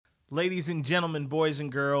Ladies and gentlemen, boys and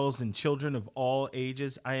girls, and children of all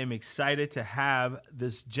ages, I am excited to have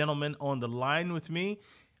this gentleman on the line with me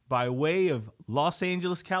by way of Los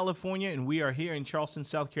Angeles, California, and we are here in Charleston,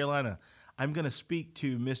 South Carolina. I'm going to speak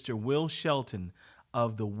to Mr. Will Shelton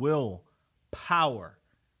of the Will Power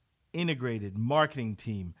Integrated Marketing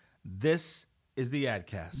Team. This is the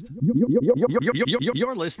AdCast.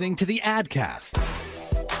 You're listening to the AdCast.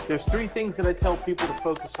 There's three things that I tell people to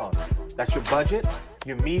focus on. That's your budget,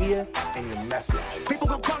 your media, and your message. People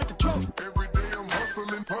gon' call it the truth. Every day I'm hustling.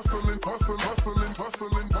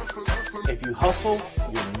 If you hustle,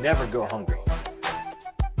 you'll never go hungry.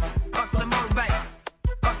 Hustle and motivate.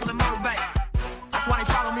 That's why they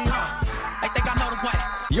follow me, huh? They think I know the way.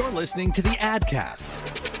 You're listening to the AdCast.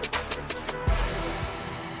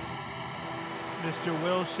 Mr.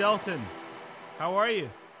 Will Shelton, how are you?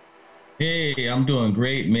 Hey, I'm doing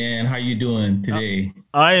great, man. How you doing today?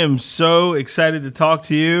 I am so excited to talk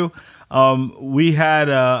to you. We had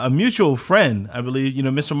a mutual friend, I believe,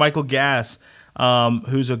 Mr. Michael Gass,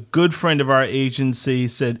 who's a good friend of our agency,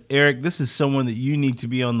 said, Eric, this is someone that you need to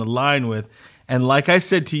be on the line with. And like I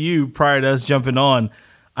said to you prior to us jumping on,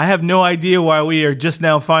 I have no idea why we are just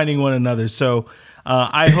now finding one another. So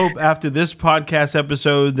I hope after this podcast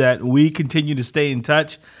episode that we continue to stay in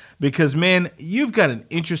touch. Because, man, you've got an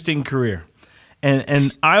interesting career,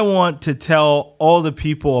 and I want to tell all the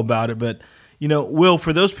people about it. But, Will,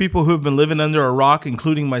 for those people who have been living under a rock,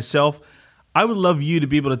 including myself, I would love you to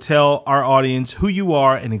be able to tell our audience who you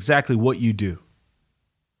are and exactly what you do.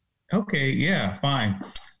 Okay, yeah, fine.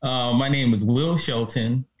 My name is Will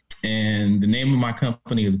Shelton, and the name of my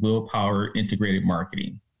company is Will Power Integrated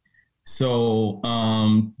Marketing. So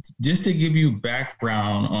just to give you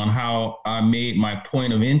background on how I made my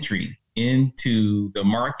point of entry into the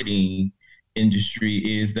marketing industry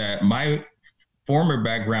is that my former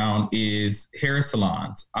background is hair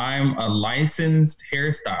salons. I'm a licensed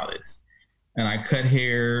hairstylist, and I cut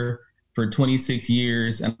hair for 26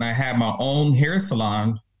 years, and I had my own hair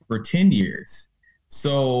salon for 10 years.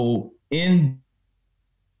 So in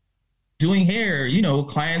doing hair,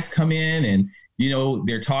 clients come in and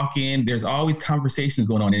they're talking. There's always conversations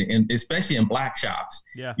going on, and especially in black shops.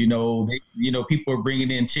 Yeah. People are bringing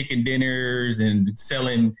in chicken dinners and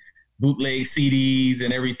selling bootleg CDs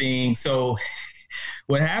and everything. So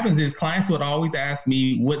what happens is clients would always ask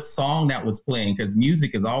me what song that was playing, because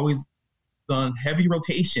music is always on heavy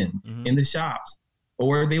rotation in the shops.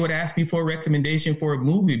 Or they would ask me for a recommendation for a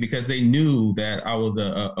movie because they knew that I was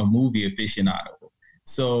a movie aficionado.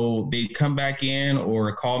 So they'd come back in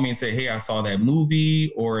or call me and say, hey, I saw that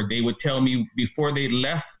movie. Or they would tell me before they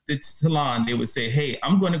left the salon, they would say, hey,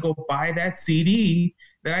 I'm going to go buy that CD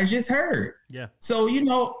that I just heard. Yeah. So,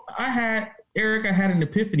 I had an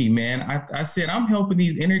epiphany, man. I said, I'm helping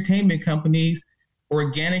these entertainment companies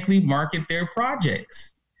organically market their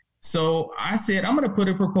projects. So I said, I'm going to put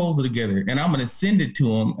a proposal together and I'm going to send it to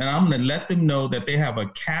them. And I'm going to let them know that they have a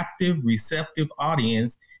captive, receptive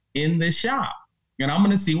audience in the shop. And I'm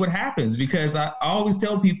going to see what happens, because I always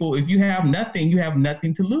tell people, if you have nothing, you have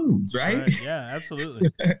nothing to lose, right? Yeah,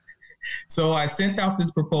 absolutely. So I sent out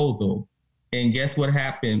this proposal, and guess what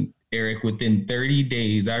happened, Eric? Within 30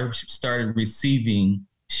 days, I started receiving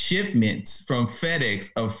shipments from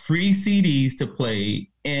FedEx of free CDs to play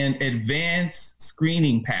and advanced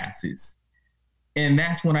screening passes. And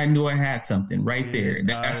that's when I knew I had something right there.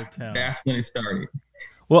 That's when it started.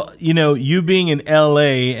 Well, you being in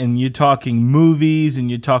LA and you're talking movies and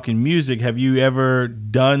you're talking music, have you ever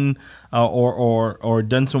done or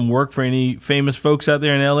done some work for any famous folks out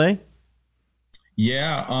there in LA?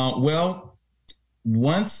 Yeah. Well,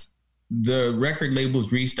 once the record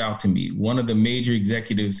labels reached out to me, one of the major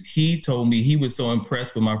executives, he told me he was so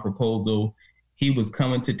impressed with my proposal. He was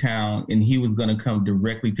coming to town and he was going to come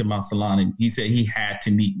directly to my salon. And he said he had to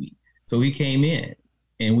meet me. So he came in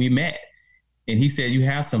and we met. And he said, you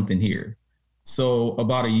have something here. So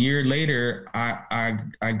about a year later, I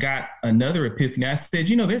got another epiphany. I said,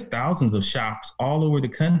 there's thousands of shops all over the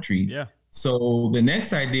country. Yeah. So the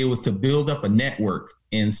next idea was to build up a network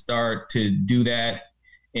and start to do that.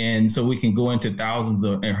 And so we can go into thousands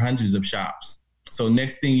or hundreds of shops. So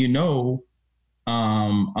next thing you know,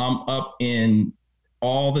 I'm up in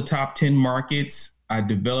all the top 10 markets. I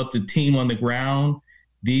developed a team on the ground.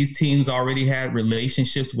 These teams already had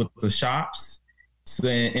relationships with the shops. So,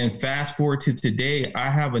 and fast forward to today,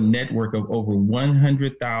 I have a network of over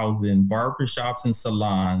 100,000 barbershops and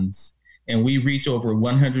salons, and we reach over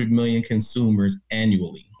 100 million consumers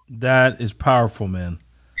annually. That is powerful, man.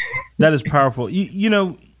 That is powerful. You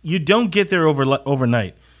don't get there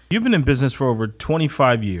overnight. You've been in business for over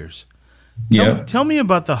 25 years. Tell me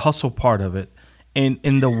about the hustle part of it and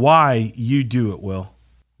the why you do it, Will.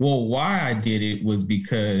 Well, why I did it was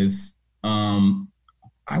because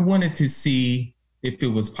I wanted to see if it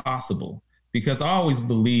was possible. Because I always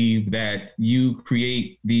believe that you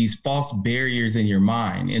create these false barriers in your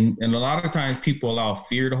mind. And a lot of times people allow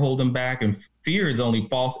fear to hold them back, and fear is only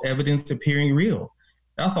false evidence appearing real.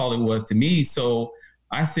 That's all it was to me. So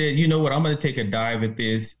I said, you know what, I'm going to take a dive at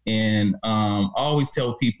this. And I always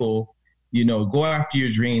tell people, you know, go after your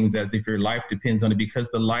dreams as if your life depends on it, because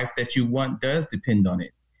the life that you want does depend on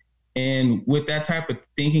it. And with that type of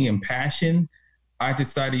thinking and passion, I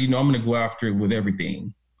decided, you know, I'm going to go after it with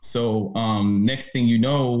everything. So next thing you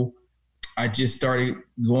know, I just started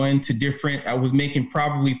going to I was making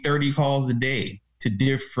probably 30 calls a day to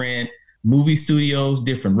different movie studios,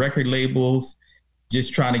 different record labels,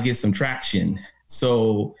 just trying to get some traction.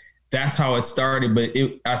 So that's how it started. But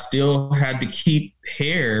I still had to keep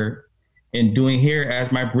hair and doing hair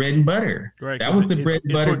as my bread and butter. Right, that was the bread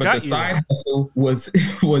and butter, but the side hustle was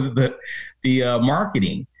the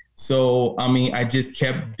marketing. So, I mean, I just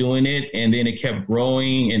kept doing it, and then it kept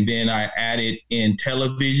growing. And then I added in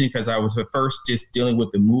television, because I was at first just dealing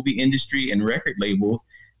with the movie industry and record labels.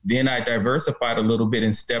 Then I diversified a little bit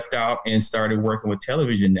and stepped out and started working with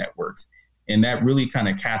television networks. And that really kind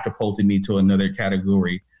of catapulted me to another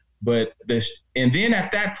category. But and then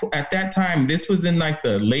at that time, this was in like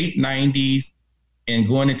the late 90s and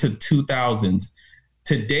going into the 2000s.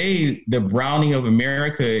 Today, the browning of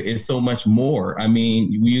America is so much more. I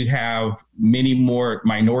mean, we have many more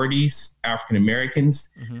minorities, African Americans.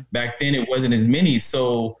 Mm-hmm. Back then, it wasn't as many.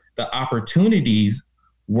 So the opportunities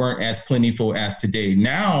weren't as plentiful as today.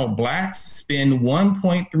 Now, Blacks spend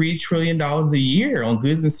 $1.3 trillion a year on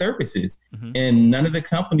goods and services. Mm-hmm. And none of the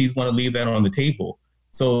companies want to leave that on the table.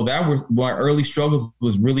 So that was my early struggles,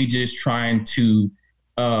 was really just trying to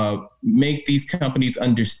make these companies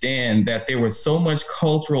understand that there was so much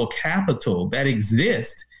cultural capital that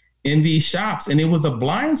exists in these shops, and it was a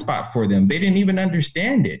blind spot for them. They didn't even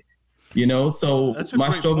understand it, you know? So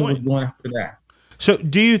my struggle was going after that. So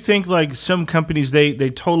do you think like some companies, they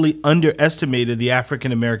totally underestimated the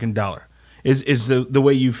African-American dollar is the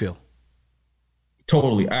way you feel?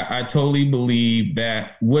 Totally. I totally believe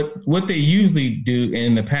that what they usually do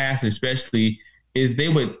in the past, especially, is they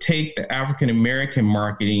would take the African-American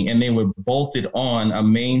marketing and they would bolt it on a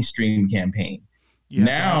mainstream campaign.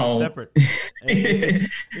 Now, separate.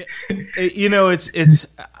 You know, it's.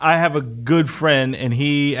 I have a good friend, and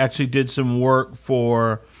he actually did some work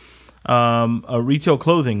for a retail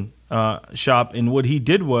clothing shop, and what he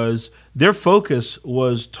did was their focus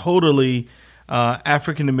was totally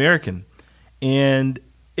African-American. And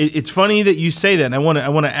it's funny that you say that, and I want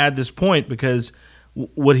to add this point, because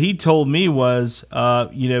what he told me was,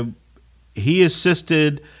 you know, he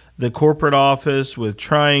assisted the corporate office with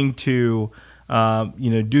trying to, you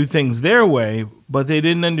know, do things their way, but they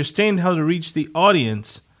didn't understand how to reach the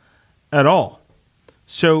audience at all.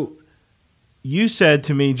 So you said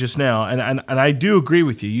to me just now, and I do agree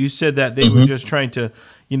with you. You said that they were just trying to,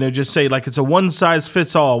 you know, just say like it's a one size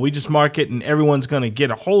fits all. We just market and everyone's going to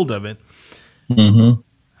get a hold of it. Mm-hmm.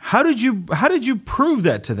 How did you prove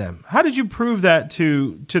that to them? How did you prove that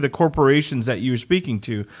to the corporations that you were speaking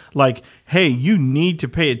to? Like, hey, you need to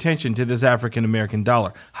pay attention to this African-American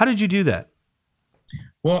dollar. How did you do that?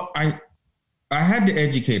 Well, I had to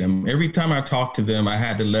educate them. Every time I talked to them, I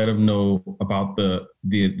had to let them know about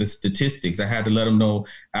the statistics. I had to let them know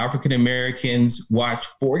African-Americans watch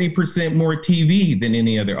 40% more TV than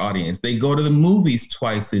any other audience. They go to the movies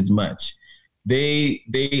twice as much. They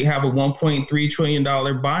have a $1.3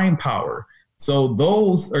 trillion buying power. So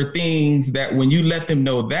those are things that when you let them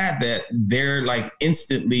know that they're like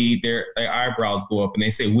instantly their eyebrows go up and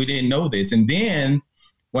they say, we didn't know this. And then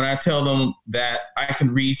when I tell them that I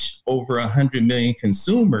can reach over 100 million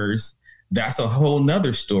consumers, that's a whole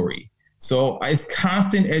nother story. So it's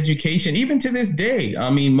constant education, even to this day.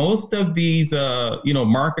 I mean, most of these,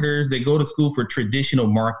 marketers, they go to school for traditional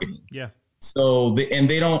marketing. Yeah. So,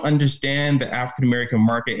 they don't understand the African-American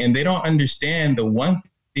market, and they don't understand the one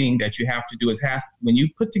thing that you have to do is when you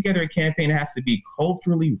put together a campaign, it has to be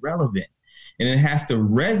culturally relevant, and it has to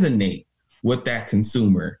resonate with that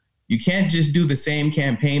consumer. You can't just do the same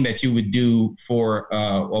campaign that you would do for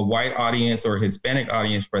a white audience or a Hispanic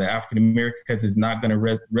audience for the African-American, because it's not going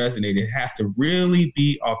to resonate. It has to really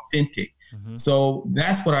be authentic. Mm-hmm. So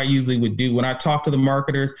that's what I usually would do. When I talk to the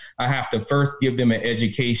marketers, I have to first give them an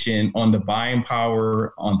education on the buying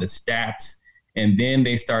power, on the stats, and then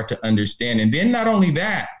they start to understand. And then not only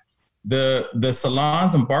that, the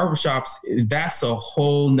salons and barbershops, that's a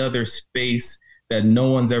whole nother space that no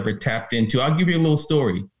one's ever tapped into. I'll give you a little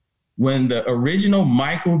story. when the original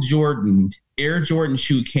Michael Jordan Air Jordan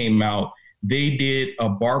shoe came out, they did a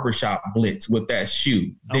barbershop blitz with that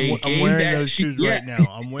shoe. I'm wearing those shoes right now.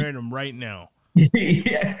 I'm wearing them right now.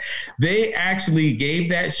 Yeah, they actually gave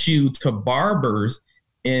that shoe to barbers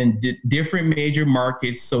in different major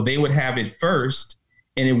markets, so they would have it first,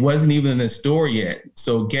 and it wasn't even in the store yet.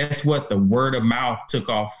 So guess what? The word of mouth took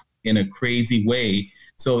off in a crazy way.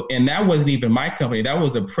 So, and that wasn't even my company. That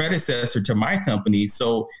was a predecessor to my company.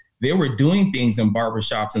 So they were doing things in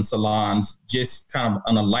barbershops and salons just kind of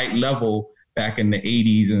on a light level back in the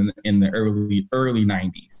 80s and in the early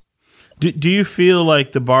 90s. Do you feel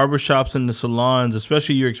like the barbershops and the salons,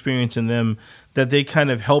 especially your experience in them, that they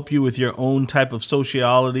kind of help you with your own type of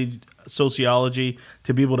sociology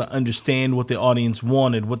to be able to understand what the audience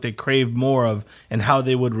wanted, what they craved more of, and how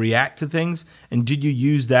they would react to things? And did you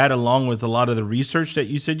use that along with a lot of the research that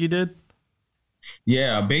you said you did?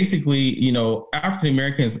 Yeah, basically, African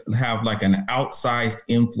Americans have like an outsized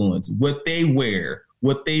influence. What they wear,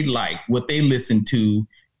 what they like, what they listen to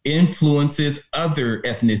influences other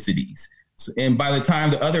ethnicities. And by the time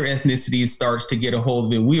the other ethnicities starts to get a hold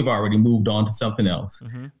of it, we've already moved on to something else.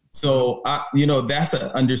 Mm-hmm. So, that's an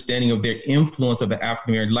understanding of their influence of the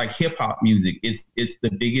African American, like hip hop music. It's the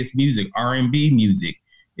biggest music. R&B music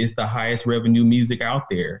is the highest revenue music out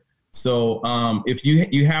there. So if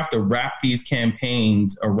you have to wrap these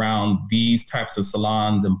campaigns around these types of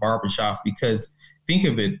salons and barbershops, because think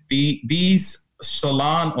of it, these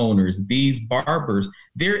salon owners, these barbers,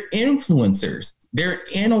 they're influencers, they're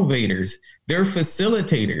innovators, they're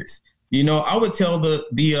facilitators. I would tell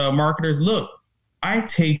the marketers, look, I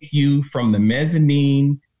take you from the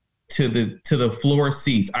mezzanine to the floor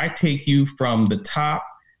seats. I take you from the top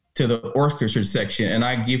to the orchestra section, and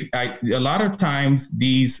a lot of times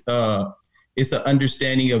these it's an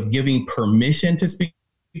understanding of giving permission to speak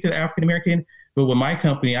to the African American. But with my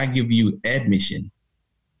company, I give you admission.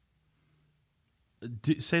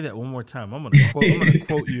 Say that one more time. I'm gonna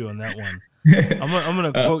quote you on that one. I'm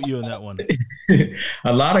gonna quote you on that one.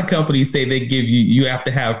 A lot of companies say they give you have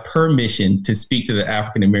to have permission to speak to the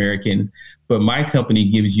African Americans, but my company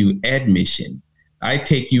gives you admission. I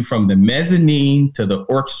take you from the mezzanine to the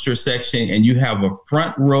orchestra section, and you have a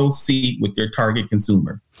front row seat with your target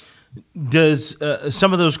consumer. Does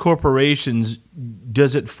some of those corporations,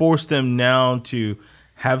 does it force them now to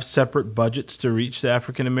have separate budgets to reach the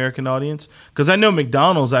African American audience? Because I know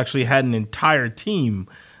McDonald's actually had an entire team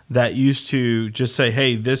that used to just say,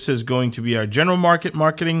 hey, this is going to be our general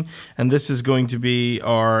marketing, and this is going to be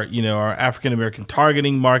our African American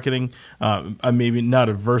targeting marketing. I maybe not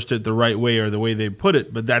have versed it the right way or the way they put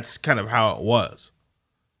it, but that's kind of how it was.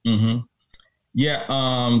 Mm-hmm.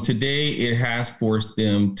 Yeah. Today it has forced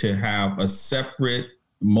them to have a separate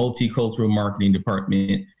multicultural marketing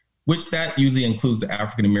department, which that usually includes the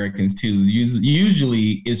African Americans too.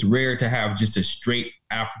 Usually it's rare to have just a straight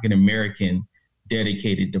African American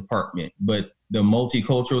dedicated department, but the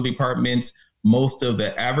multicultural departments, most of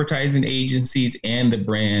the advertising agencies and the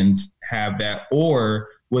brands have that, or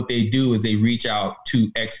what they do is they reach out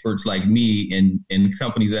to experts like me and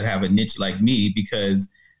companies that have a niche like me, because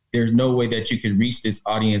there's no way that you can reach this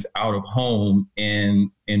audience out of home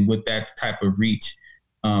and with that type of reach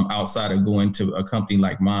outside of going to a company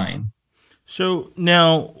like mine. So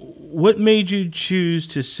now, what made you choose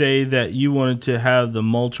to say that you wanted to have the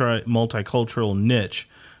multicultural niche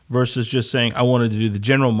versus just saying I wanted to do the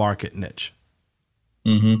general market niche?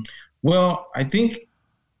 Mm-hmm. Well, I think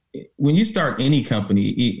when you start any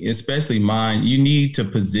company, especially mine, you need to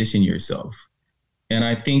position yourself. And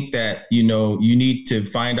I think that, you need to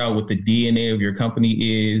find out what the DNA of your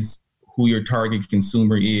company is, who your target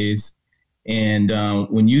consumer is. And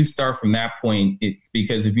when you start from that point,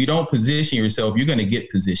 because if you don't position yourself, you're going to get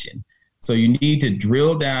positioned. So you need to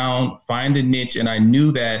drill down, find a niche. And I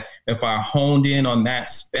knew that if I honed in on that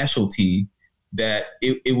specialty, that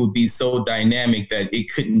it would be so dynamic that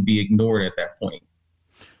it couldn't be ignored at that point.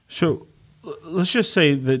 So let's just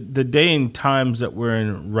say that the day and times that we're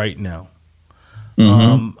in right now,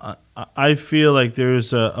 mm-hmm. I feel like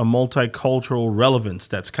there's a multicultural relevance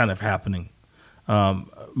that's kind of happening.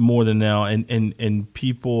 More than now, and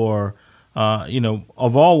people are,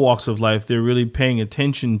 of all walks of life, they're really paying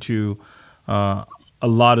attention to a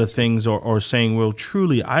lot of things, or saying, well,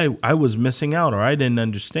 truly, I was missing out, or I didn't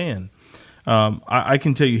understand. I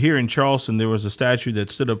can tell you here in Charleston, there was a statue that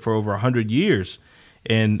stood up for over 100 years,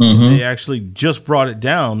 and mm-hmm. they actually just brought it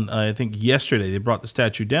down. I think yesterday they brought the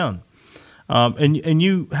statue down, and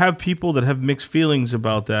you have people that have mixed feelings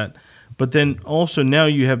about that. But then also now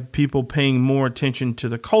you have people paying more attention to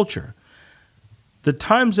the culture. The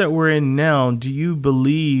times that we're in now, do you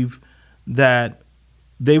believe that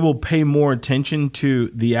they will pay more attention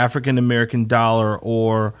to the African American dollar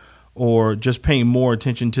or just paying more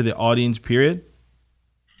attention to the audience, period?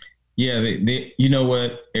 Yeah, they you know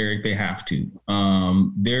what, Eric, they have to.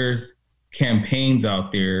 There's campaigns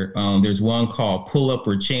out there. There's one called Pull Up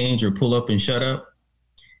or Change or Pull Up and Shut Up.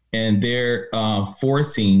 And they're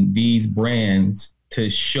forcing these brands to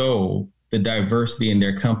show the diversity in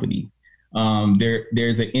their company.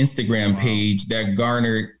 There's an Instagram page that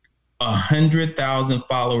garnered 100,000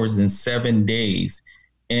 followers in 7 days.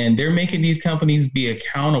 And they're making these companies be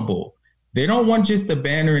accountable. They don't want just the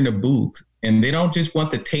banner in the booth, and they don't just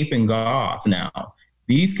want the tape and gauze now.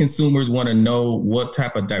 These consumers want to know what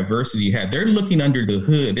type of diversity you have. They're looking under the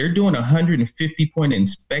hood. They're doing a 150-point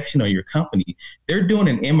inspection on your company. They're doing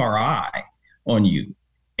an MRI on you.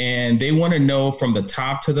 And they want to know from the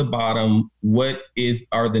top to the bottom,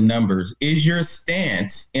 are the numbers? Is your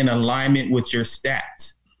stance in alignment with your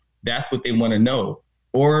stats? That's what they want to know.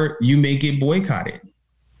 Or you may get boycotted.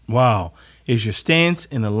 Wow. Is your stance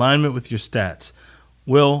in alignment with your stats?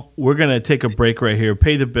 Will, we're going to take a break right here,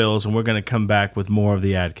 pay the bills, and we're going to come back with more of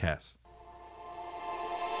the AdCast.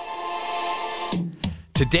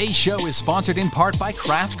 Today's show is sponsored in part by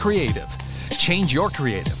Craft Creative. Change your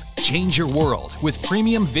creative. Change your world with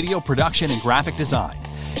premium video production and graphic design.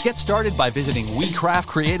 Get started by visiting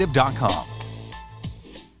wecraftcreative.com.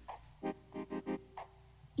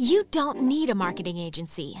 You don't need a marketing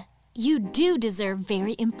agency. You do deserve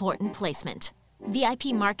very important placement. VIP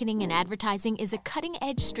Marketing and Advertising is a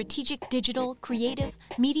cutting-edge strategic digital, creative,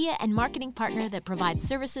 media, and marketing partner that provides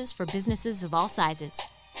services for businesses of all sizes.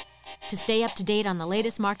 To stay up to date on the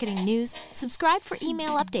latest marketing news, subscribe for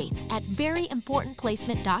email updates at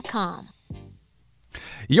veryimportantplacement.com.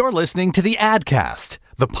 You're listening to the AdCast,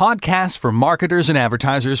 the podcast for marketers and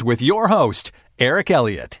advertisers with your host, Eric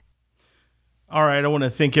Elliott. All right, I want to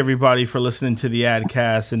thank everybody for listening to the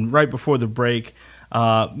AdCast. And right before the break,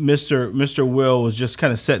 Mr. Will was just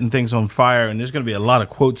kind of setting things on fire, and there's going to be a lot of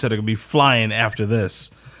quotes that are going to be flying after this.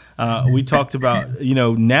 We talked about,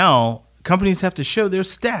 now companies have to show their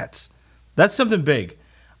stats. That's something big.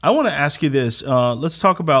 I want to ask you this. Let's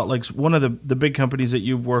talk about like one of the big companies that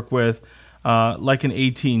you've worked with, like an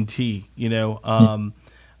AT&T.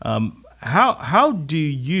 How do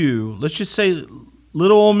you, let's just say,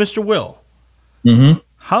 little old Mr. Will,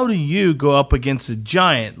 how do you go up against a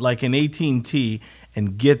giant like an AT&T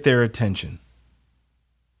and get their attention?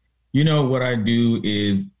 What I do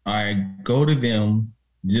is I go to them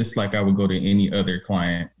just like I would go to any other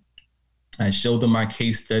client. I show them my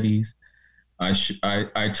case studies.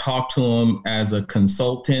 I talk to them as a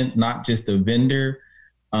consultant, not just a vendor.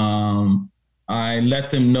 I let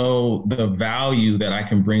them know the value that I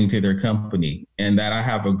can bring to their company and that I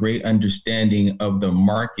have a great understanding of the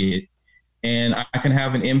market and I can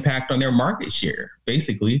have an impact on their market share,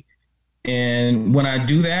 basically. And when I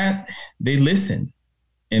do that, they listen.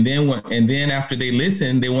 And then after they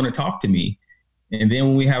listen, they want to talk to me. And then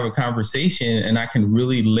when we have a conversation and I can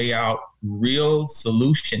really lay out real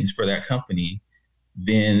solutions for that company,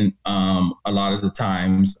 then a lot of the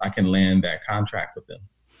times I can land that contract with them.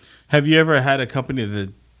 Have you ever had a company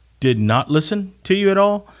that did not listen to you at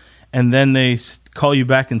all, and then they call you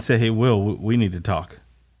back and say, "Hey, Will, we need to talk"?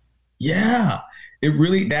 Yeah,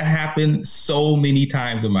 that happened so many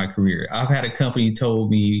times in my career. I've had a company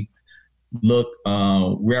told me, "Look,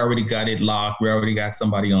 we already got it locked. We already got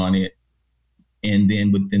somebody on it." And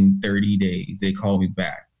then within 30 days, they called me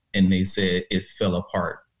back and they said, "It fell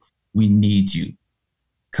apart. We need you.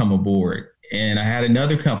 Come aboard." And I had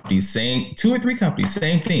another company saying, 2 or 3 companies,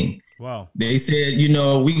 same thing. Wow. They said,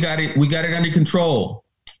 we got it under control.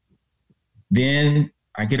 Then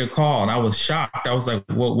I get a call and I was shocked. I was like,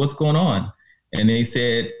 well, what's going on? And they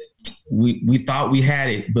said, we thought we had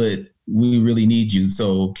it, but we really need you.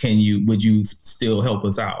 So would you still help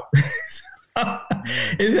us out?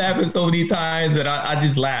 It happened so many times that I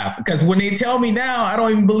just laugh because when they tell me now, I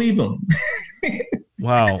don't even believe them.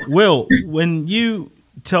 Wow. Will, when you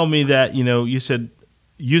tell me that, you said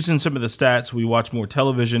using some of the stats, we watch more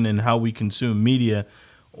television and how we consume media.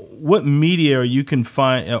 What media are you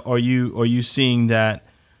seeing that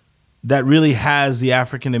really has the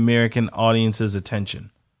African American audience's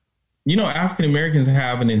attention? African Americans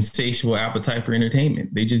have an insatiable appetite for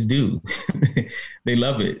entertainment. They just do. They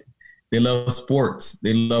love it. They love sports.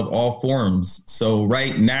 They love all forms. So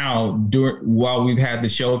right now, while we've had the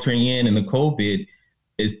sheltering in and the COVID,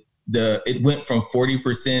 it went from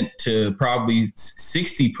 40% to probably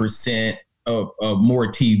 60% of more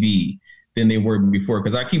TV than they were before.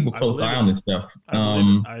 Because I keep a close eye on this stuff.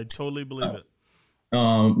 I totally believe it.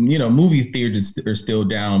 movie theaters are still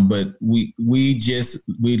down, but we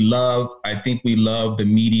love, I think we love the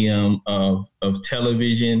medium of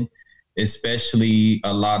television, especially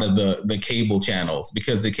a lot of the cable channels,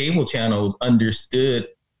 because the cable channels understood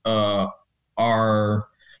our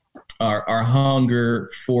hunger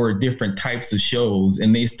for different types of shows,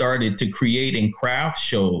 and they started to create and craft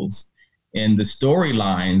shows, and the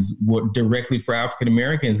storylines were directly for African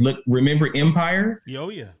Americans. Look, remember Empire? Oh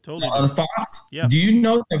yeah, totally. On Fox? Yeah. Do you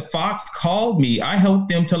know that Fox called me? I helped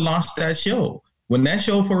them to launch that show. When that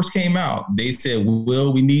show first came out, they said,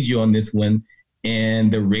 "Will, we need you on this one."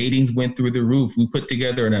 And the ratings went through the roof. We put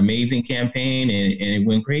together an amazing campaign, and it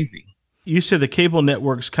went crazy. You said the cable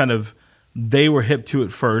networks they were hip to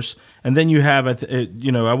it first, and then you have, I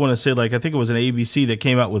want to say, I think it was an ABC that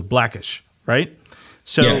came out with Blackish, right?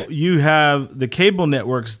 So you have the cable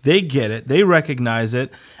networks, they get it, they recognize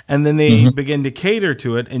it, and then they begin to cater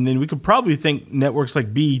to it. And then we could probably thank networks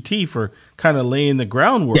like BET for kind of laying the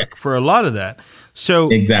groundwork for a lot of that. So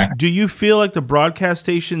do you feel like the broadcast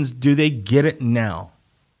stations, do they get it now?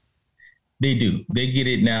 They do. They get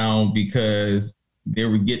it now because they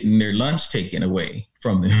were getting their lunch taken away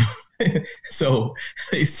from them. So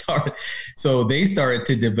they started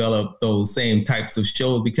to develop those same types of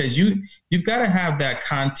shows, because you've got to have that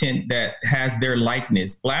content that has their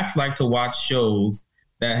likeness. Blacks like to watch shows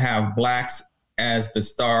that have blacks as the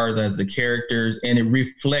stars, as the characters, and it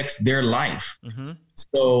reflects their life. Mm-hmm.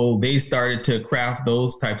 So they started to craft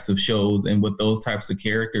those types of shows and with those types of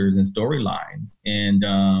characters and storylines, and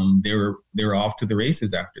they were off to the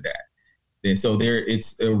races after that. So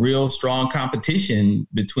it's a real strong competition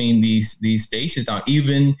between these stations now.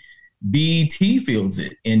 Even BET feels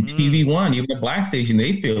it, and TV One, even the black station,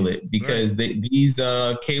 they feel it, because these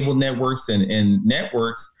cable networks and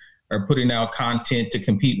networks are putting out content to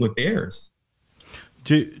compete with theirs.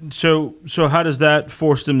 So how does that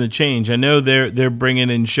force them to change? I know they're bringing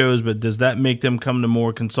in shows, but does that make them come to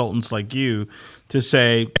more consultants like you to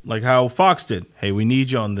say, like how Fox did, hey, we need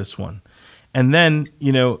you on this one? And then,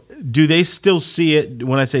 do they still see it?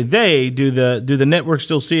 When I say they, do the networks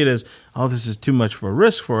still see it as, oh, this is too much for a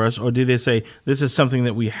risk for us? Or do they say, this is something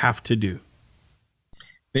that we have to do?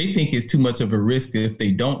 They think it's too much of a risk if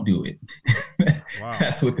they don't do it. Wow.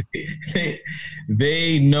 That's what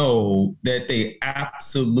they know, that they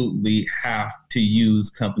absolutely have to use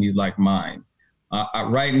companies like mine.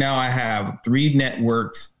 Right now, I have 3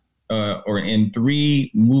 networks in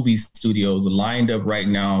 3 movie studios lined up right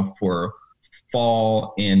now for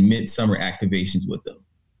fall and midsummer activations with them.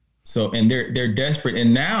 So, and they're desperate.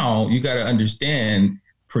 And now you got to understand,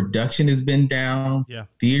 production has been down. Yeah.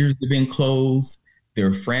 Theaters have been closed.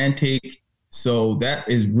 They're frantic. So that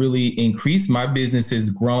has really increased. My business has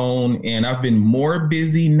grown, and I've been more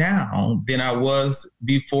busy now than I was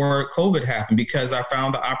before COVID happened, because I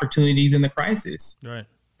found the opportunities in the crisis. Right.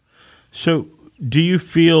 So do you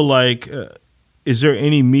feel like, is there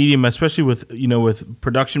any medium, especially with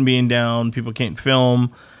production being down, people can't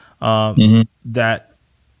film, that,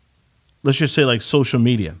 let's just say like social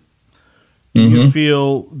media? Do you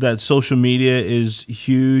feel that social media is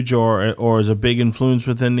huge or is a big influence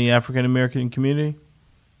within the African American community?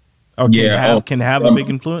 Or can have a big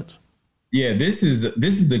influence? Yeah, this is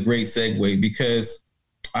the great segue, because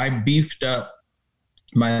I beefed up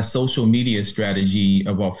my social media strategy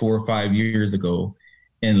about 4 or 5 years ago.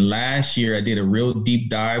 And last year I did a real deep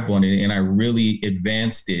dive on it, and I really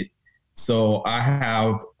advanced it. So I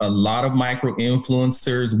have a lot of micro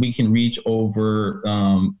influencers. We can reach over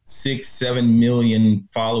 6-7 million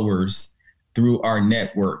followers through our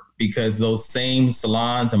network, because those same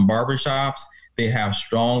salons and barbershops, they have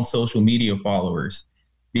strong social media followers.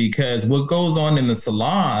 Because what goes on in the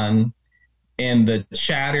salon and the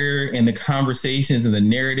chatter and the conversations and the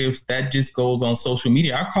narratives, that just goes on social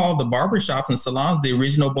media. I call the barbershops and salons the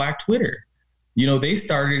original Black Twitter. They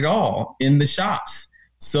started it all in the shops.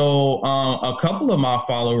 So a couple of my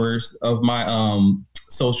followers of my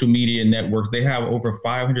social media networks, they have over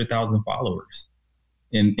 500,000 followers.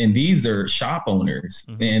 And these are shop owners,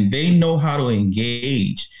 and they know how to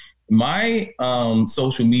engage. My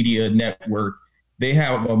social media network, they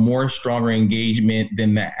have a more stronger engagement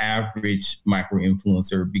than the average micro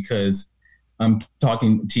influencer, because I'm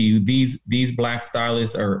talking to you, these Black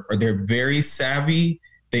stylists they're very savvy.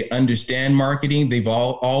 They understand marketing. They've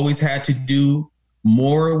always had to do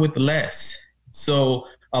more with less. So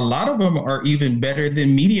a lot of them are even better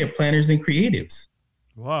than media planners and creatives.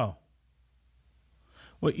 Wow.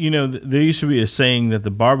 Well, there used to be a saying that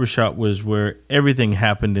the barbershop was where everything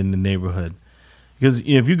happened in the neighborhood. Because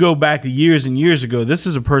if you go back years and years ago, this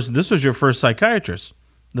was your first psychiatrist,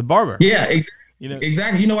 the barber. Yeah, You know,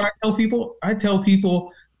 exactly. You know what I tell people? I tell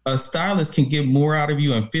people a stylist can get more out of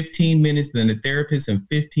you in 15 minutes than a therapist in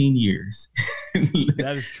 15 years.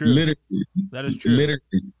 that is true. Literally. That is true. Literally.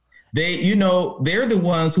 They're the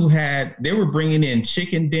ones they were bringing in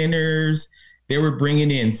chicken dinners. They were bringing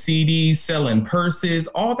in CDs, selling purses,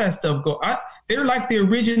 all that stuff. They're like the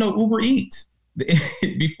original Uber Eats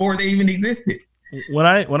before they even existed. When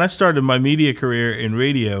I started my media career in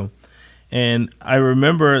radio, and I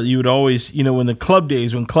remember you would always, when the club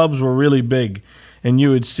days, when clubs were really big, and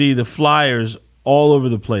you would see the flyers all over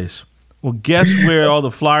the place. Well, guess where all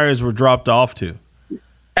the flyers were dropped off to?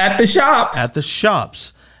 At the shops. At the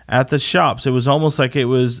shops. At the shops. It was almost like it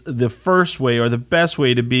was the first way or the best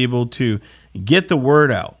way to be able to get the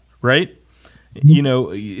word out, right?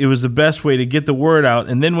 It was the best way to get the word out.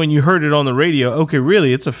 And then when you heard it on the radio, okay,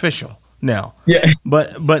 really, it's official now. Yeah.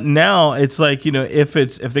 But now it's like, if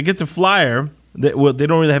they get the flyer, they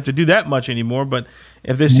don't really have to do that much anymore. But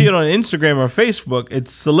if they see it on Instagram or Facebook,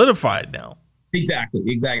 it's solidified now.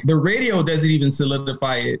 Exactly. The radio doesn't even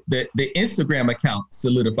solidify it. The Instagram account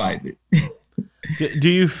solidifies it. Do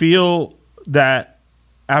you feel that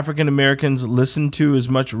African Americans listen to as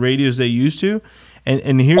much radio as they used to?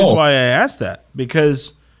 And here's why I asked that.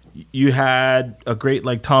 Because you had a great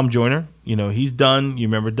like Tom Joyner. He's done. You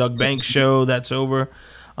remember Doug Banks' show? That's over.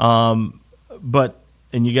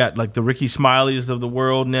 And you got like the Ricky Smileys of the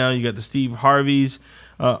world now. You got the Steve Harveys.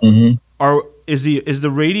 Is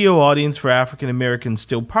the radio audience for African Americans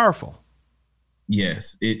still powerful?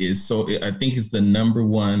 Yes, it is. So I think it's the number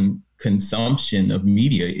one consumption of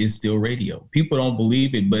media is still radio. People don't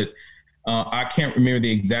believe it, but I can't remember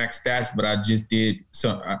the exact stats, but I just did.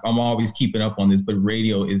 So I'm always keeping up on this, but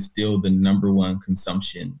radio is still the number one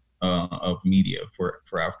consumption of media for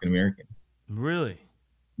African Americans. Really?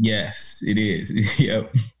 Yes, it is.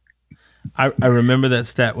 Yep. I remember that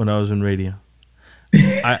stat when I was in radio.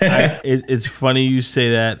 It's funny you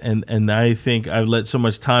say that, and I think I've let so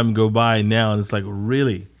much time go by now, and it's like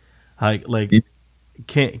really,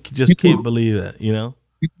 can't believe that,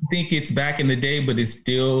 People think it's back in the day, but it's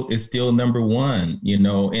still number one,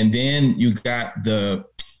 And then you got the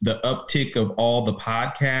uptick of all the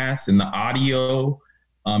podcasts and the audio.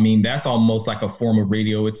 I mean, that's almost like a form of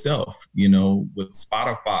radio itself, with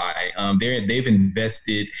Spotify. They've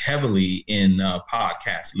invested heavily in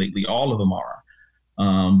podcasts lately. All of them are.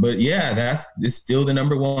 But yeah, it's still the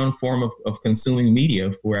number one form of consuming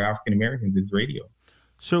media for African Americans is radio.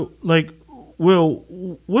 So Will,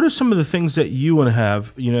 what are some of the things that you want to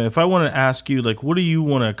have? If I want to ask you, what do you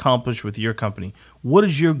want to accomplish with your company? What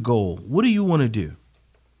is your goal? What do you want to do?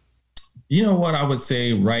 You know what I would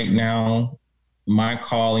say right now, my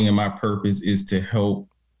calling and my purpose is to help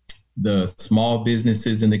the small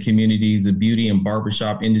businesses in the communities, the beauty and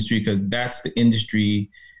barbershop industry, because that's the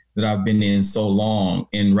industry that I've been in so long.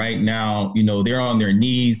 And right now, they're on their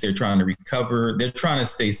knees. They're trying to recover. They're trying to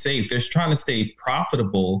stay safe. They're trying to stay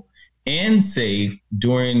profitable and safe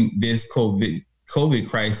during this COVID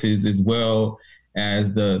crisis, as well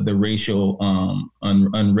as the racial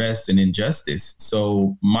unrest and injustice.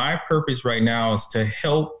 So my purpose right now is to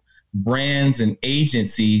help brands and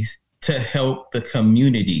agencies to help the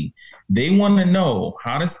community. They want to know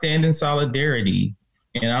how to stand in solidarity,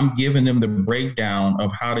 and I'm giving them the breakdown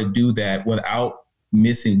of how to do that without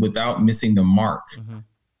missing the mark. Mm-hmm.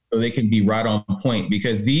 So they can be right on point,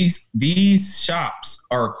 because these shops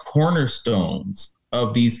are cornerstones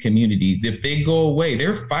of these communities. If they go away,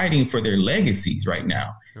 they're fighting for their legacies right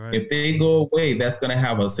now. Right. If they go away, that's going to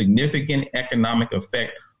have a significant economic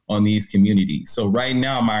effect on these communities. So right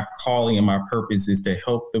now, my calling and my purpose is to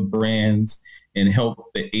help the brands and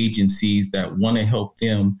help the agencies that want to help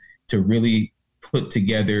them to really put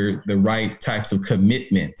together the right types of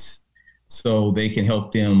commitments so they can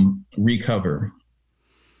help them recover.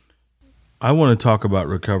 I want to talk about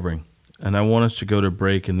recovering, and I want us to go to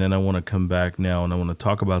break, and then I want to come back now, and I want to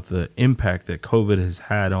talk about the impact that COVID has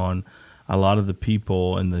had on a lot of the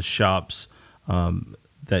people and the shops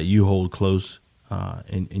that you hold close,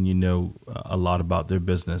 and a lot about their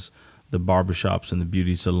business, the barbershops and the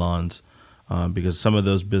beauty salons, because some of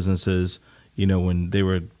those businesses, when they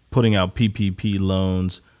were putting out PPP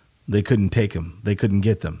loans, they couldn't take them, they couldn't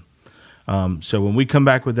get them. So when we come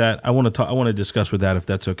back with that, I want to discuss with that, if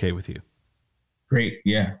that's okay with you. Great.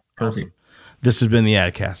 Yeah. Perfect. Awesome. This has been the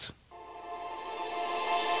AdCast.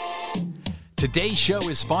 Today's show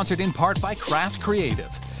is sponsored in part by Craft Creative.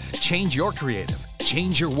 Change your creative.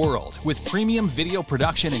 Change your world with premium video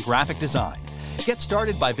production and graphic design. Get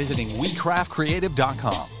started by visiting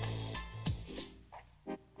WeCraftCreative.com.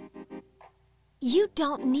 You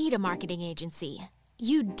don't need a marketing agency.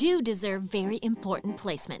 You do deserve very important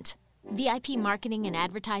placement. VIP Marketing and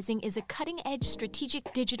Advertising is a cutting-edge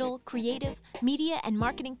strategic digital, creative, media, and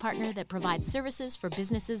marketing partner that provides services for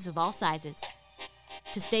businesses of all sizes.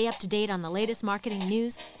 To stay up to date on the latest marketing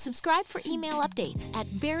news, subscribe for email updates at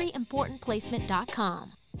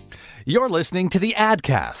veryimportantplacement.com. You're listening to the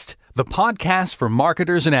AdCast, the podcast for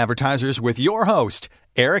marketers and advertisers with your host,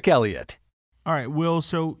 Eric Elliott. All right, Will.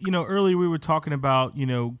 So, earlier we were talking about,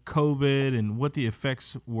 COVID and what the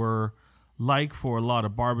effects were like for a lot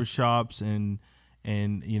of barbershops and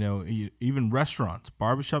even restaurants,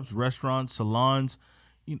 salons.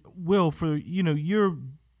 Will, for, you're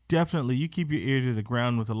definitely, you keep your ear to the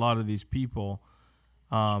ground with a lot of these people.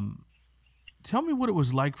 Tell me what it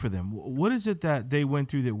was like for them. What is it that they went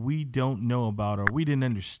through that we don't know about or we didn't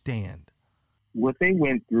understand? What they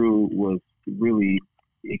went through was really,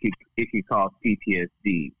 it could cause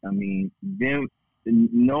PTSD. I mean,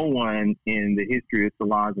 no one in the history of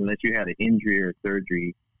salons, unless you had an injury or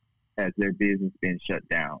surgery, has their business been shut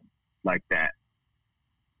down like that.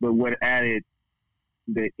 But what added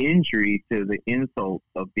the injury to the insult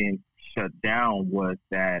of being shut down was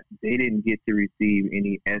that they didn't get to receive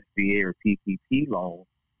any SBA or PPP loans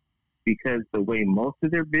because the way most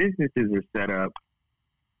of their businesses are set up,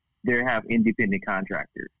 they have independent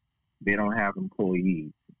contractors. They don't have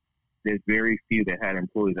employees. There's very few that had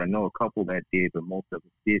employees. I know a couple that did, but most of them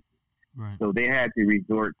didn't. Right. So they had to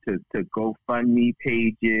resort to GoFundMe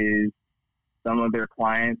pages. Some of their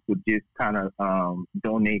clients would just kind of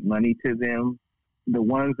donate money to them. The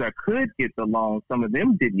ones that could get the loans, some of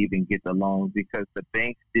them didn't even get the loans because the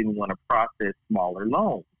banks didn't want to process smaller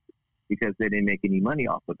loans because they didn't make any money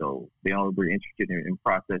off of those. They only were interested in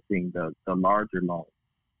processing the larger loans.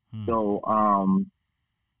 So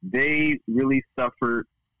they really suffered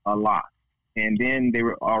a lot. And then they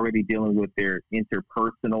were already dealing with their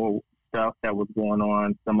interpersonal stuff that was going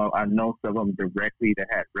on. I know some of them directly that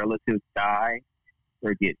had relatives die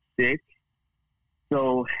or get sick.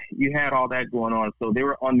 So you had all that going on. So they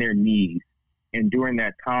were on their knees. And during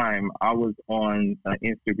that time, I was on an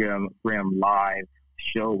Instagram live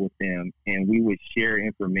show with them, and we would share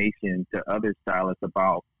information to other stylists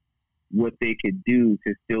about what they could do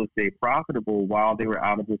to still stay profitable while they were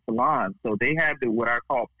out of the salon. So they had to, what I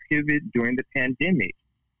call, pivot during the pandemic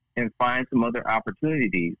and find some other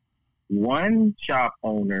opportunities. One shop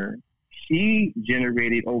owner, she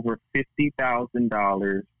generated over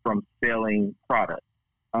 $50,000 from selling products.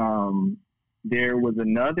 There was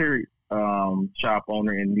another shop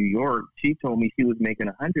owner in New York. She told me she was making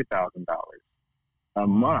 $100,000 a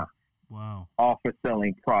month off of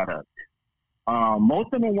selling products.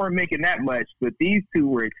 Most of them weren't making that much, but these two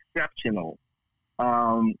were exceptional.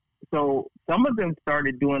 So some of them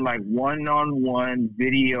started doing like one-on-one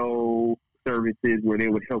video services where they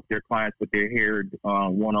would help their clients with their hair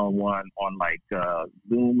one-on-one on like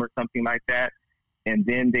Zoom or something like that. And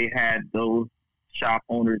then they had those shop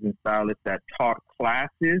owners and stylists that taught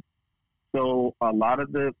classes. So a lot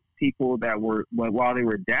of the people that were, while they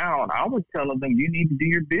were down, I was telling them, you need to do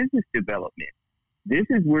your business development. This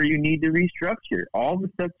is where you need to restructure. All the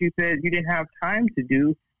stuff you said you didn't have time to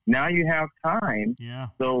do, now you have time. Yeah.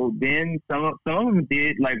 So then some of them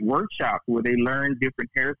did like workshops where they learned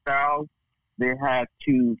different hairstyles. They had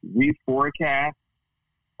to reforecast.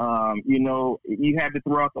 You had to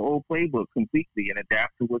throw out the old playbook completely and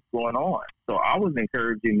adapt to what's going on. So I was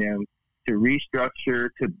encouraging them to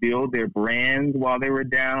restructure, to build their brands while they were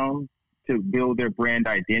down, to build their brand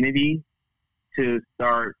identity, to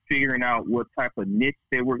start figuring out what type of niche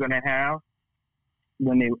they were going to have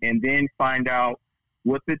and then find out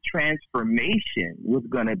what the transformation was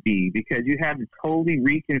going to be, because you had to totally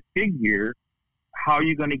reconfigure how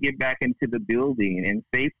you're going to get back into the building and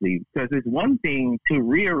safely. Because it's one thing to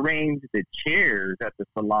rearrange the chairs at the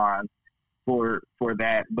salon for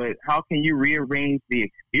that, but how can you rearrange the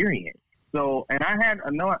experience? So, and I had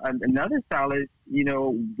another stylist,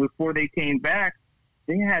 before they came back,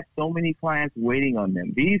 they had so many clients waiting on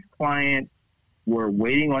them. These clients were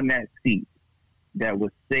waiting on that seat that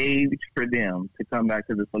was saved for them to come back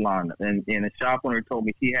to the salon. And a shop owner told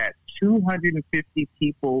me she had 250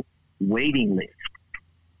 people waiting list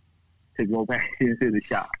to go back into the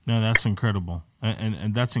shop. No, that's incredible.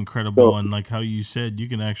 And that's incredible. And like how you said, you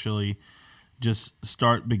can actually just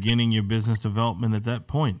start beginning your business development at that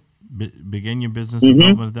point. Begin your business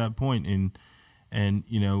development at that point, and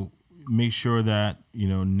make sure that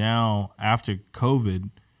now after COVID,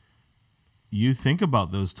 you think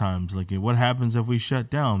about those times. Like, what happens if we shut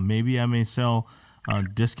down? Maybe I may sell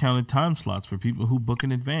discounted time slots for people who book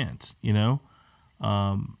in advance.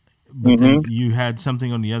 But then you had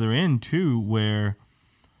something on the other end too, where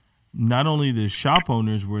not only the shop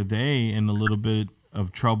owners were they in a little bit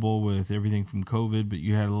of trouble with everything from COVID, but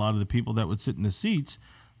you had a lot of the people that would sit in the seats.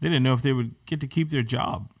 They didn't know if they would get to keep their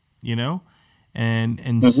job,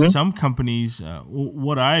 and some companies,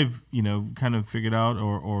 what I've, kind of figured out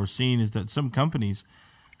or seen is that some companies,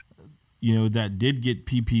 that did get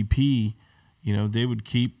PPP, they would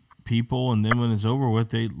keep people, and then when it's over with,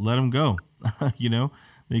 they let them go.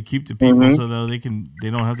 They keep the people so that they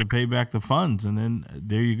don't have to pay back the funds, and then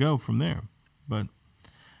there you go from there. But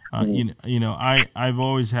I've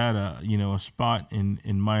always had a spot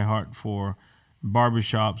in my heart for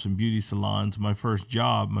barbershops and beauty salons. My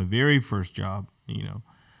very first job,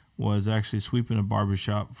 was actually sweeping a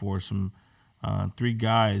barbershop for some 3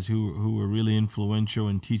 guys who were really influential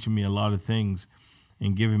in teaching me a lot of things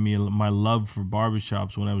and giving me my love for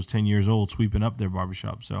barbershops when I was 10 years old, sweeping up their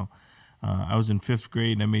barbershop. So I was in 5th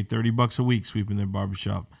grade, and I made $30 a week sweeping their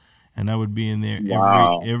barbershop, and I would be in there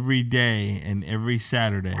every day and every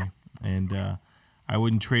Saturday, and I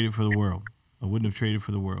wouldn't trade it for the world. I wouldn't have traded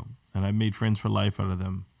for the world, and I made friends for life out of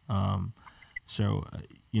them.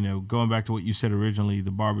 Going back to what you said originally,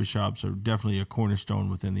 the barbershops are definitely a cornerstone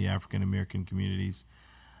within the African American communities,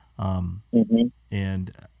 and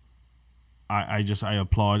I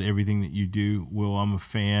applaud everything that you do, Will. I'm a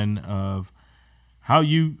fan of how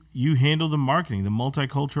you handle the marketing, the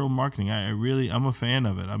multicultural marketing. I'm a fan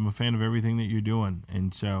of it. I'm a fan of everything that you're doing.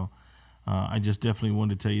 And so I just definitely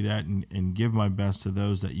wanted to tell you that and give my best to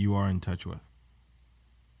those that you are in touch with.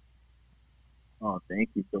 Oh, thank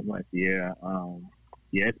you so much. Yeah.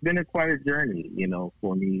 It's been quite a journey,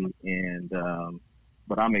 for me. And,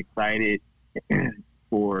 but I'm excited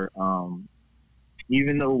for,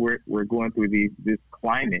 even though we're going through this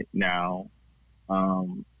climate now,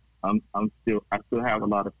 I still have a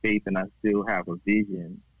lot of faith, and I still have a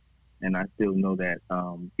vision, and I still know that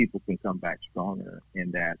people can come back stronger,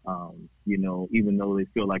 and that even though they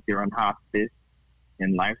feel like they're on hospice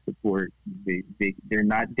and life support, they're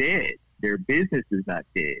not dead. Their business is not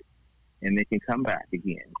dead, and they can come back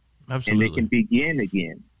again. Absolutely. And they can begin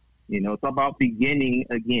again. It's about beginning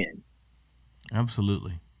again.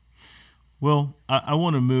 Absolutely. Well, I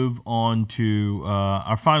want to move on to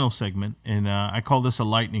our final segment, and I call this a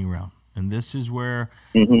lightning round. And this is where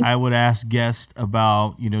I would ask guests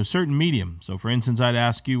about, certain medium. So, for instance, I'd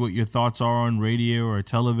ask you what your thoughts are on radio or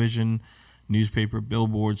television, newspaper,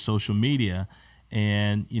 billboard, social media,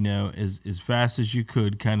 and, as fast as you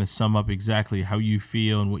could, kind of sum up exactly how you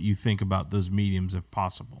feel and what you think about those mediums, if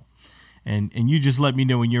possible. And you just let me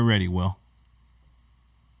know when you're ready, Will.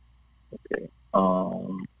 Okay.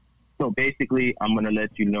 So basically, I'm going to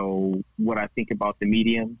let you know what I think about the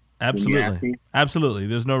medium. Absolutely. Absolutely.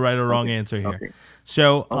 There's no right or wrong answer here. Okay.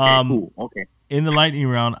 So, cool. Okay. In the lightning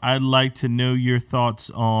round, I'd like to know your thoughts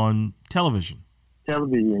on television.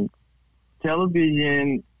 Television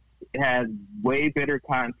has way better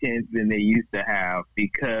content than they used to have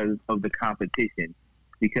because of the competition.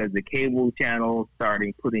 Because the cable channels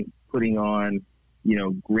started putting on,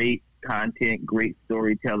 great content, great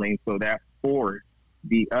storytelling. So that forced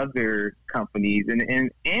the other companies,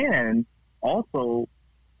 and also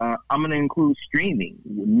I'm going to include streaming,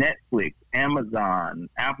 Netflix, Amazon,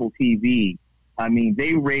 Apple TV. I mean,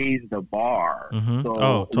 they raised the bar.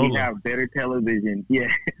 So totally. We have better television. Yeah,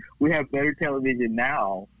 we have better television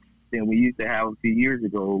now than we used to have a few years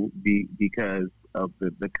ago because of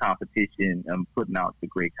the competition and putting out the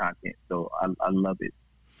great content. So I love it.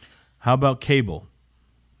 How about cable?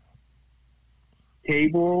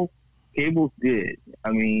 Cable's good.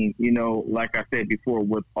 I mean, like I said before,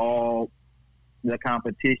 with all the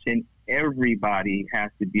competition, everybody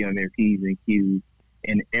has to be on their P's and Q's,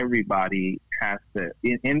 and everybody has to.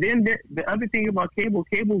 And then the other thing about cable's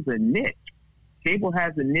a niche. Cable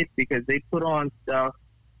has a niche because they put on stuff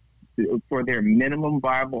for their minimum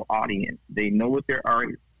viable audience. They know what their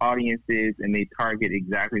audience is, and they target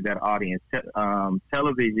exactly that audience.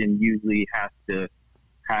 Television usually has to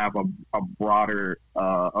have a broader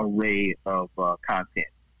array of content.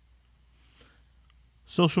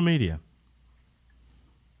 Social media.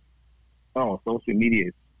 Oh, social media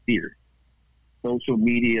is fierce. Social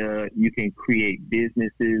media, you can create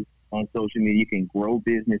businesses on social media. You can grow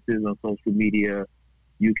businesses on social media.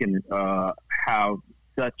 You can have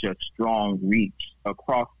such a strong reach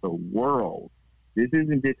across the world. This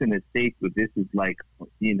isn't just in the States, but this is like,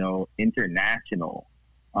 international.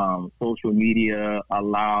 Social media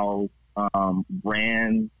allows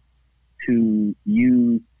brands to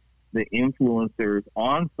use the influencers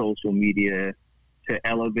on social media to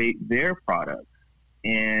elevate their products.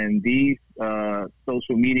 And these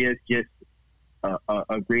social media is just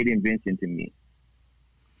a great invention to me.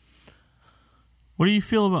 What do you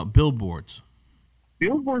feel about billboards?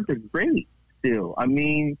 Billboards are great. still. I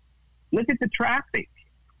mean, look at the traffic.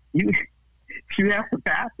 You have to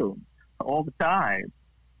pass them all the time.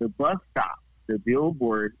 The bus stop, the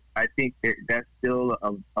billboard, I think that's still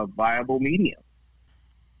a viable medium.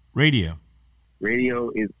 Radio.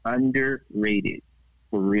 Radio is underrated,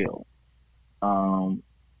 for real.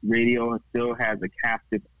 Radio still has a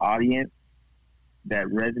captive audience that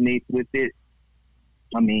resonates with it.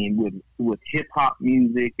 I mean, with hip hop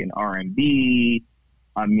music and R&B,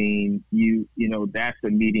 I mean, you know, that's a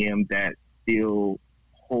medium that still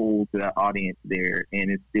holds that audience there, and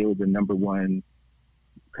it's still the number one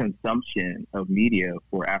consumption of media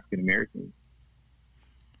for African Americans.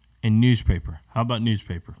 And newspaper. How about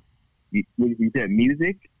newspaper? You said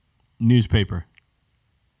music? Newspaper.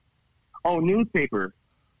 Oh, newspaper.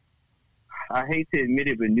 I hate to admit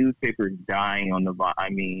it, but newspaper is dying on the vine. I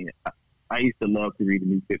mean, I used to love to read the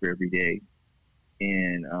newspaper every day,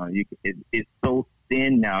 and it's so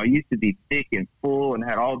thin now. It used to be thick and full and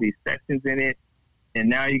had all these sections in it, and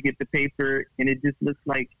now you get the paper, and it just looks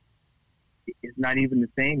like it's not even the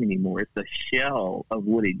same anymore. It's a shell of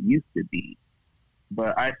what it used to be.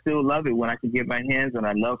 But I still love it when I can get my hands on it.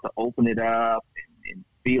 I love to open it up and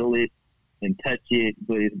feel it and touch it,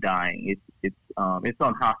 but it's dying. It's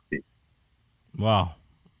on hospice. Wow.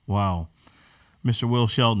 Mr. Will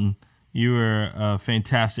Shelton, you were a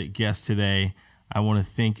fantastic guest today. I want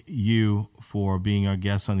to thank you for being our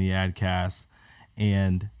guest on the AdCast.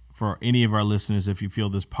 And for any of our listeners, if you feel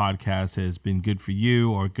this podcast has been good for you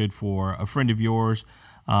or good for a friend of yours,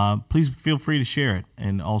 please feel free to share it.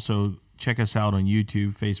 And also check us out on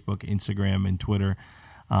YouTube, Facebook, Instagram, and Twitter.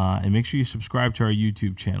 And make sure you subscribe to our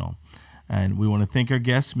YouTube channel. And we want to thank our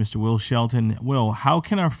guest, Mr. Will Shelton. Will, how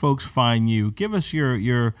can our folks find you? Give us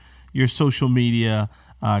your social media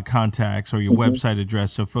contacts or your website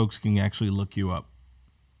address so folks can actually look you up.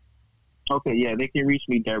 Okay, yeah, they can reach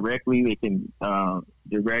me directly. They can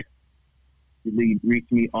directly reach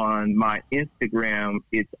me on my Instagram.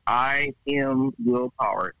 It's I am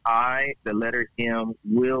Willpower. I, the letter M,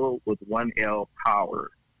 Will with one L,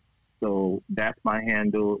 Power. So that's my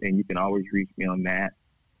handle, and you can always reach me on that.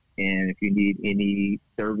 And if you need any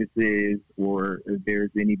services or if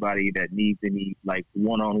there's anybody that needs any like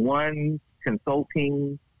one-on-one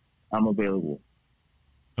consulting, I'm available.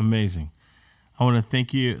 Amazing. I want to thank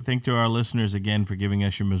to our listeners again for giving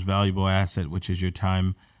us your most valuable asset, which is your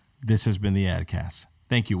time. This has been the AdCast.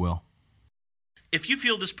 Thank you, Will. If you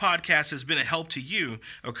feel this podcast has been a help to you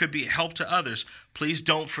or could be a help to others, please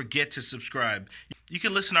don't forget to subscribe. You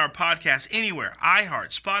can listen to our podcast anywhere, iHeart,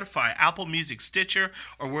 Spotify, Apple Music, Stitcher,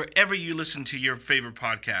 or wherever you listen to your favorite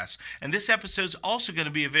podcasts. And this episode is also going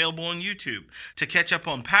to be available on YouTube. To catch up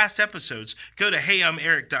on past episodes, go to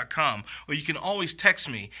heyi'meric.com, or you can always text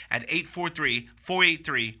me at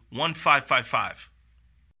 843-483-1555.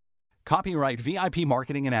 Copyright VIP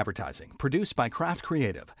Marketing and Advertising, produced by Craft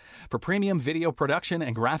Creative. For premium video production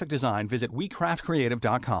and graphic design, visit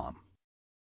WeCraftCreative.com.